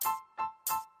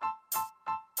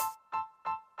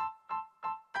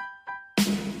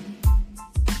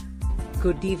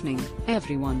Good evening,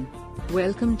 everyone.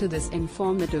 Welcome to this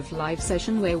informative live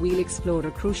session where we'll explore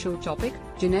a crucial topic,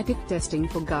 genetic testing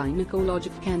for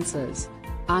gynecologic cancers.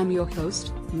 I'm your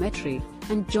host, Maitri,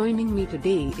 and joining me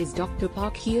today is Dr.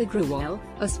 Pakhee Aggarwal,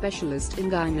 a specialist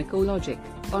in gynecologic,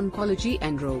 oncology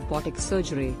and robotic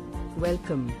surgery.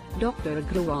 Welcome, Dr.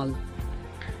 Aggarwal.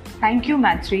 Thank you,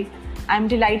 Maitri. I'm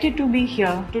delighted to be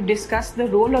here to discuss the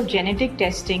role of genetic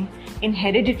testing in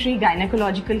hereditary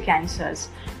gynecological cancers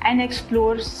and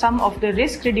explore some of the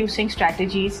risk-reducing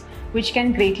strategies which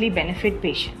can greatly benefit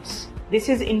patients. This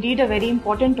is indeed a very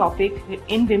important topic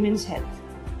in women's health.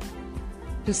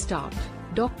 To start,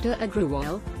 Dr.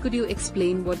 Aggarwal, could you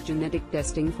explain what genetic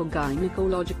testing for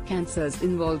gynecologic cancers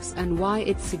involves and why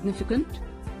it's significant?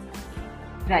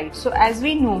 Right, so as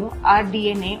we know, our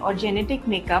DNA or genetic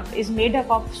makeup is made up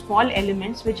of small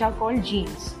elements which are called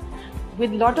genes.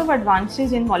 With a lot of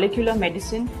advances in molecular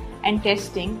medicine and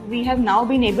testing, we have now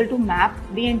been able to map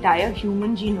the entire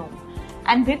human genome.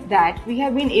 And with that, we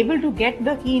have been able to get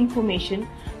the key information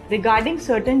regarding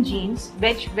certain genes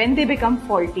which, when they become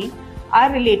faulty,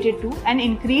 are related to an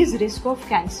increased risk of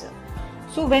cancer.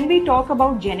 So when we talk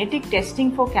about genetic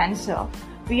testing for cancer,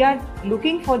 we are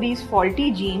looking for these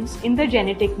faulty genes in the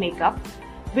genetic makeup,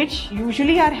 which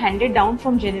usually are handed down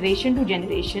from generation to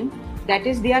generation. That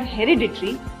is, they are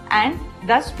hereditary and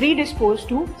thus predisposed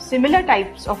to similar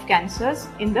types of cancers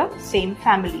in the same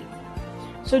family.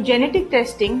 So genetic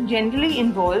testing generally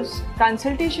involves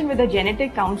consultation with a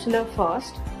genetic counselor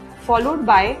first, followed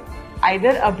by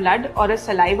either a blood or a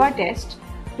saliva test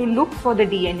to look for the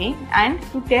DNA and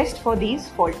to test for these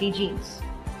faulty genes.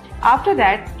 After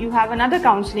that, you have another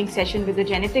counseling session with the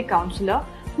genetic counselor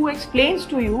who explains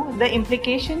to you the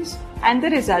implications and the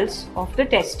results of the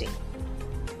testing.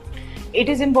 It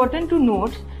is important to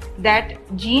note that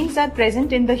genes are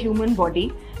present in the human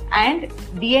body and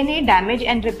DNA damage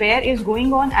and repair is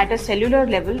going on at a cellular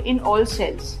level in all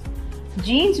cells.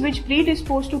 Genes which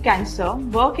predispose to cancer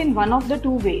work in one of the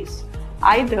two ways.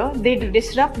 Either they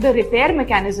disrupt the repair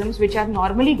mechanisms which are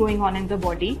normally going on in the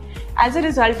body, as a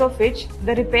result of which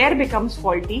the repair becomes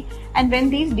faulty, and when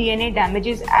these DNA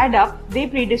damages add up, they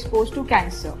predispose to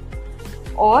cancer.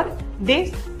 Or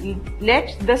they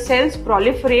let the cells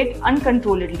proliferate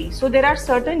uncontrolledly. So there are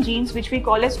certain genes which we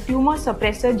call as tumor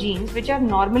suppressor genes which are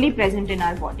normally present in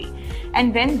our body.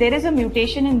 And when there is a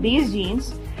mutation in these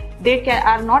genes, they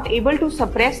are not able to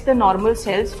suppress the normal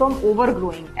cells from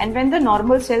overgrowing. And when the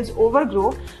normal cells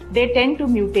overgrow, they tend to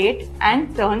mutate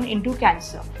and turn into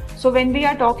cancer. So when we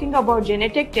are talking about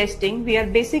genetic testing, we are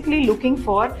basically looking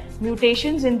for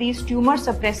mutations in these tumor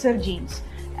suppressor genes.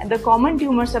 And the common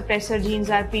tumor suppressor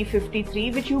genes are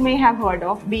P53, which you may have heard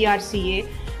of, BRCA,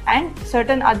 and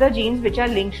certain other genes which are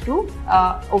linked to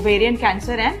ovarian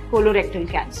cancer and colorectal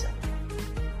cancer.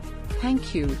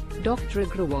 Thank you, Dr.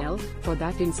 Aggarwal, for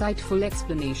that insightful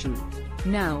explanation.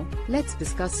 Now, let's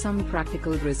discuss some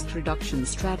practical risk reduction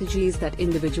strategies that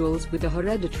individuals with a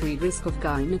hereditary risk of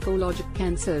gynecologic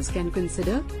cancers can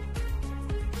consider.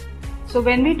 So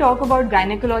when we talk about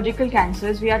gynecological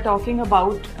cancers, we are talking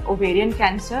about ovarian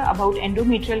cancer, about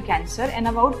endometrial cancer, and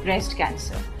about breast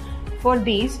cancer. For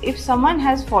these, if someone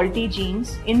has faulty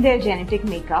genes in their genetic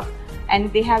makeup,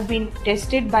 and they have been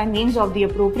tested by means of the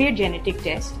appropriate genetic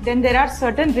test, then there are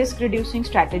certain risk-reducing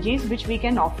strategies which we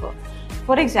can offer.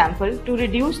 For example, to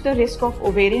reduce the risk of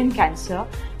ovarian cancer,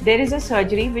 there is a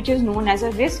surgery which is known as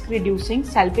a risk-reducing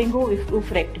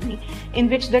salpingo-oophorectomy, in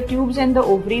which the tubes and the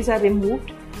ovaries are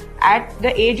removed at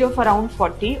the age of around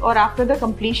 40 or after the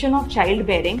completion of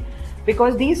childbearing,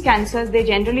 because these cancers, they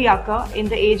generally occur in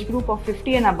the age group of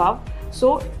 50 and above.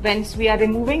 So once we are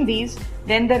removing these,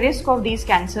 then the risk of these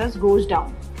cancers goes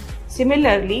down.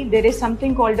 Similarly, there is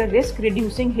something called a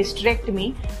risk-reducing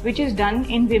hysterectomy, which is done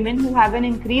in women who have an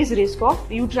increased risk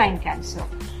of uterine cancer.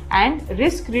 And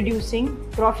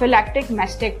risk-reducing prophylactic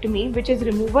mastectomy, which is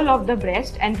removal of the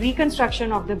breast and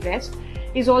reconstruction of the breast,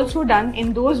 is also done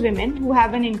in those women who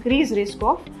have an increased risk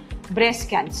of breast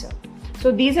cancer. So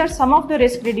these are some of the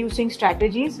risk-reducing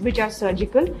strategies which are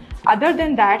surgical. Other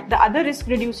than that, the other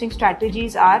risk-reducing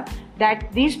strategies are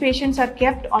that these patients are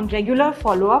kept on regular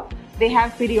follow-up. They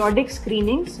have periodic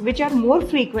screenings which are more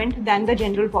frequent than the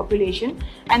general population,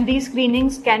 and these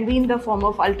screenings can be in the form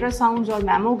of ultrasounds or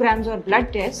mammograms or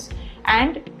blood tests,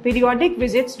 and periodic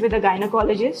visits with a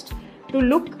gynecologist to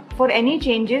look for any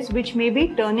changes which may be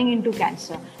turning into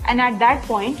cancer. And at that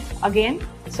point, again,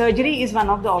 surgery is one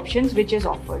of the options which is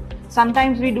offered.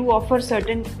 Sometimes we do offer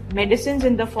certain medicines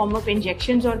in the form of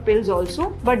injections or pills also,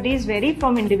 but these vary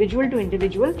from individual to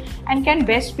individual and can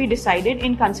best be decided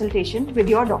in consultation with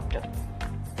your doctor.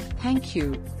 Thank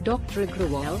you, Dr.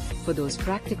 Aggarwal, for those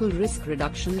practical risk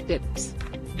reduction tips.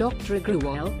 Dr.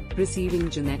 Aggarwal, receiving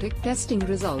genetic testing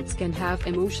results can have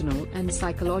emotional and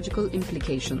psychological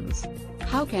implications.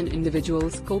 How can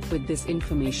individuals cope with this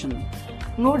information?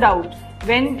 No doubt,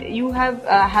 when you have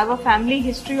a family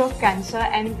history of cancer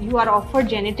and you are offered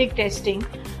genetic testing,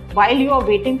 while you are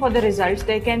waiting for the results,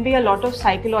 there can be a lot of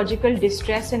psychological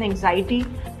distress and anxiety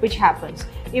which happens.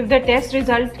 If the test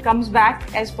result comes back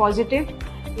as positive,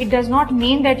 it does not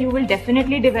mean that you will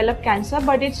definitely develop cancer,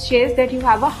 but it says that you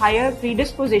have a higher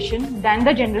predisposition than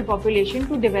the general population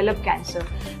to develop cancer.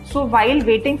 So while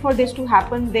waiting for this to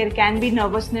happen, there can be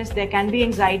nervousness, there can be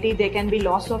anxiety, there can be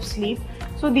loss of sleep.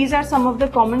 So these are some of the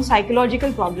common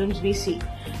psychological problems we see.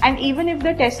 And even if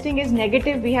the testing is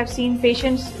negative, we have seen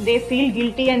patients, they feel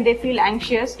guilty and they feel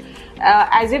anxious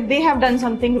as if they have done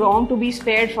something wrong to be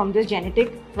spared from this genetic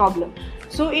problem.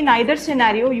 So in either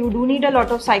scenario, you do need a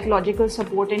lot of psychological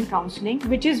support and counseling,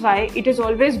 which is why it is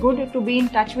always good to be in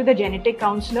touch with a genetic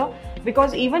counselor,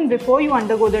 because even before you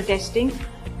undergo the testing,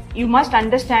 you must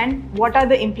understand what are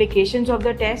the implications of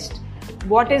the test,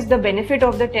 what is the benefit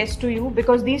of the test to you,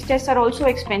 because these tests are also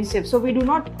expensive. So we do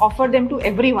not offer them to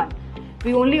everyone.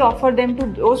 We only offer them to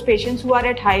those patients who are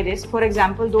at high risk. For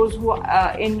example, those who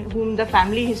in whom the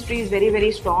family history is very,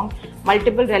 very strong.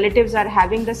 Multiple relatives are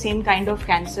having the same kind of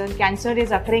cancer. Cancer is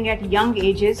occurring at young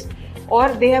ages, or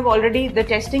they have already, the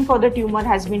testing for the tumor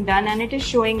has been done and it is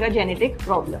showing a genetic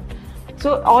problem.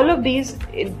 So all of these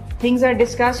things are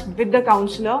discussed with the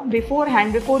counselor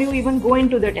beforehand, before you even go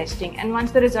into the testing. And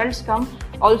once the results come,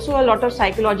 also a lot of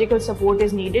psychological support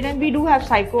is needed. And we do have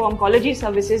psycho-oncology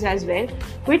services as well,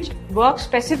 which work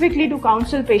specifically to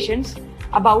counsel patients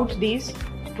about these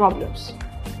problems.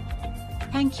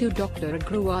 Thank you, Dr.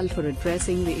 Aggarwal, for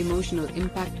addressing the emotional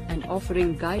impact and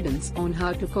offering guidance on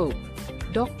how to cope.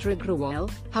 Dr. Aggarwal,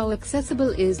 how accessible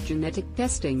is genetic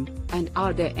testing, and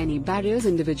are there any barriers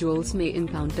individuals may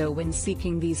encounter when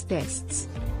seeking these tests?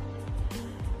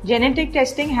 Genetic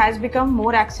testing has become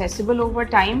more accessible over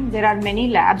time. There are many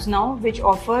labs now which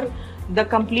offer the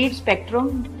complete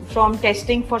spectrum, from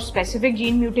testing for specific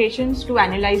gene mutations to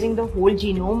analyzing the whole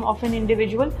genome of an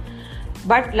individual.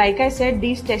 But like I said,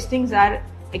 these testings are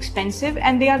expensive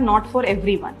and they are not for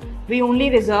everyone. We only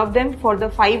reserve them for the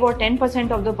 5 or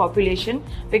 10% of the population,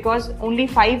 because only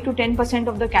 5 to 10%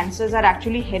 of the cancers are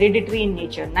actually hereditary in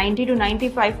nature. 90 to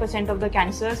 95% of the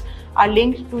cancers are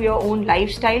linked to your own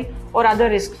lifestyle or other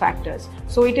risk factors.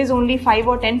 So it is only 5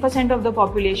 or 10% of the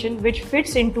population which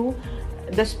fits into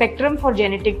the spectrum for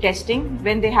genetic testing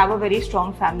when they have a very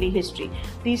strong family history.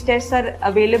 These tests are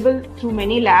available through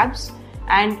many labs,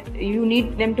 and you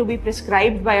need them to be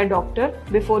prescribed by a doctor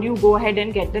before you go ahead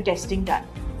and get the testing done.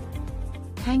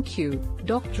 Thank you,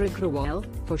 Dr. Aggarwal,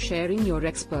 for sharing your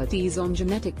expertise on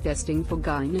genetic testing for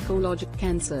gynecologic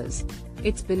cancers.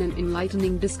 It's been an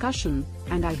enlightening discussion,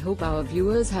 and I hope our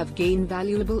viewers have gained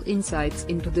valuable insights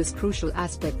into this crucial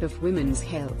aspect of women's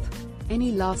health.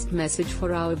 Any last message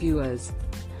for our viewers?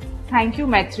 Thank you,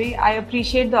 Maitri. I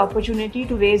appreciate the opportunity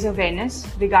to raise awareness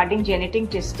regarding genetic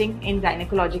testing in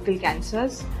gynecological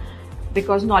cancers,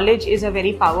 because knowledge is a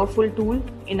very powerful tool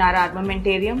in our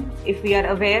armamentarium. If we are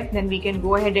aware, then we can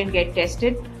go ahead and get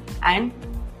tested and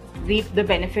reap the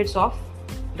benefits of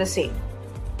the same.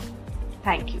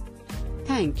 Thank you.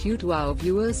 Thank you to our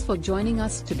viewers for joining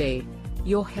us today.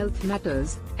 Your health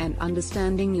matters, and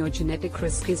understanding your genetic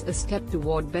risk is a step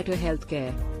toward better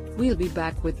healthcare. We'll be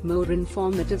back with more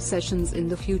informative sessions in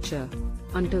the future.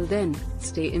 Until then,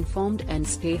 stay informed and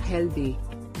stay healthy.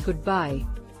 Goodbye.